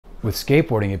with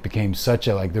skateboarding, it became such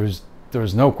a, like, there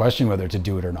was no question whether to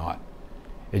do it or not.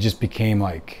 It just became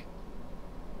like,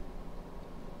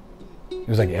 it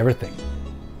was like everything.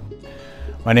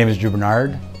 My name is Drew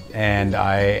Bernard, and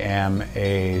I am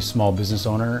a small business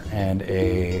owner and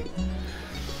a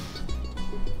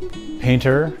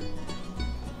painter,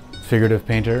 figurative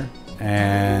painter,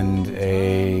 and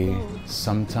a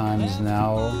sometimes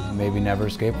now, maybe never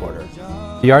skateboarder.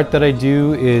 The art that I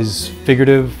do is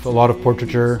figurative, a lot of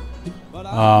portraiture,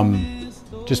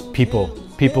 just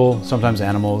people, sometimes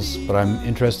animals, but I'm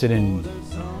interested in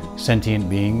sentient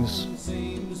beings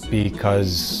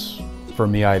because for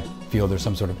me, I feel there's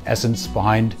some sort of essence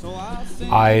behind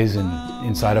eyes and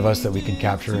inside of us that we can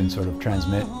capture and sort of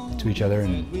transmit to each other.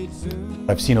 And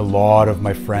I've seen a lot of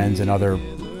my friends and other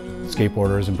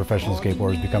skateboarders and professional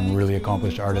skateboarders become really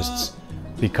accomplished artists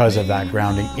because of that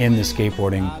grounding in the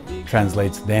skateboarding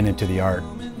translates then into the art.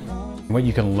 What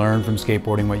you can learn from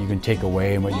skateboarding, what you can take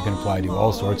away, and what you can apply to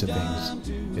all sorts of things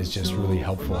is just really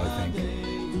helpful, I think,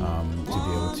 to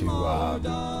be able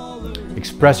to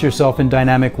express yourself in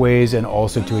dynamic ways and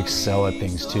also to excel at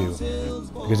things too.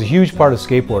 Because a huge part of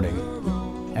skateboarding,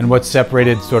 and what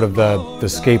separated sort of the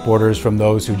skateboarders from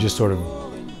those who just sort of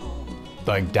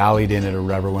like dallied in it or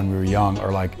whatever when we were young,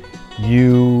 are like,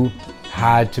 you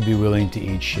had to be willing to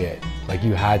eat shit. Like,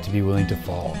 you had to be willing to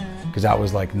fall. Because that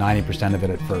was like 90% of it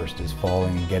at first, is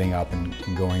falling and getting up and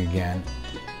going again.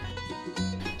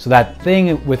 So that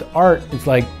thing with art, it's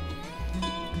like,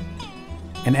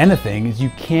 and anything, is you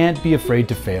can't be afraid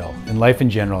to fail. In life in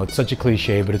general, it's such a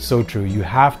cliche, but it's so true. You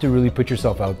have to really put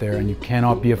yourself out there, and you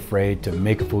cannot be afraid to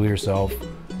make a fool of yourself,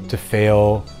 to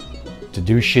fail, to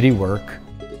do shitty work.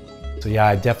 So yeah,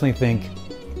 I definitely think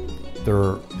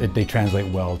they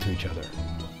translate well to each other.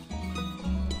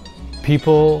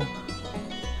 People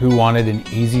who wanted an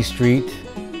easy street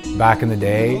back in the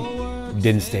day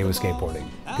didn't stay with skateboarding,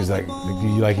 because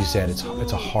like you said, it's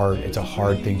a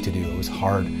hard thing to do. It was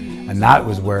hard, and that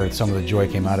was where some of the joy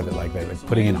came out of it, like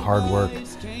putting in hard work,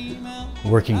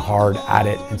 working hard at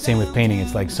it. And same with painting.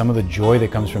 It's like some of the joy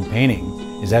that comes from painting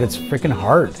is that it's freaking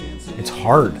hard. It's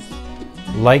hard.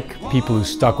 Like people who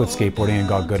stuck with skateboarding and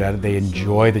got good at it, they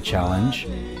enjoy the challenge.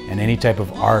 And any type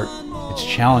of art, it's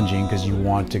challenging because you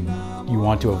want to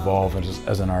evolve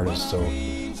as an artist. So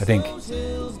I think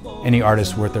any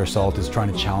artist worth their salt is trying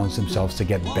to challenge themselves to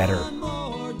get better.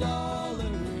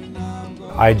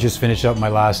 I just finished up my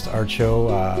last art show,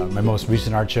 my most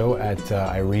recent art show at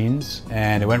Irene's,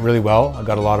 and it went really well. I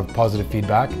got a lot of positive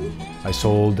feedback. I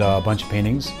sold a bunch of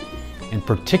paintings. In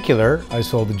particular, I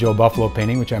sold the Joe Buffalo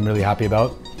painting, which I'm really happy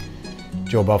about.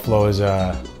 Joe Buffalo is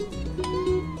a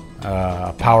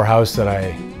powerhouse that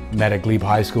I met at Glebe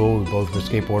High School. We both were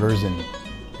skateboarders,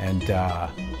 and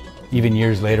even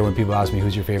years later when people ask me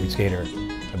who's your favorite skater,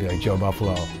 I'd be like, Joe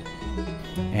Buffalo.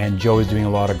 And Joe is doing a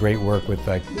lot of great work with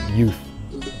like youth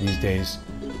these days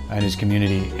in his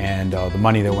community, and the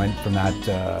money that went from that,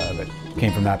 that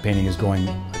came from that painting is going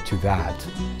to that.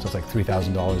 So it's like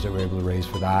 $3,000 that we're able to raise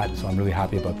for that. So I'm really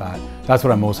happy about that. That's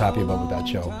what I'm most happy about with that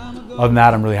show. Other than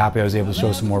that, I'm really happy I was able to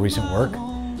show some more recent work,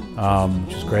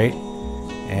 which is great.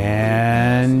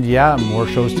 And yeah, more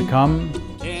shows to come.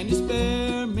 Can you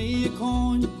spare me a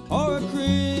coin or a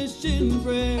Christian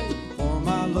prayer?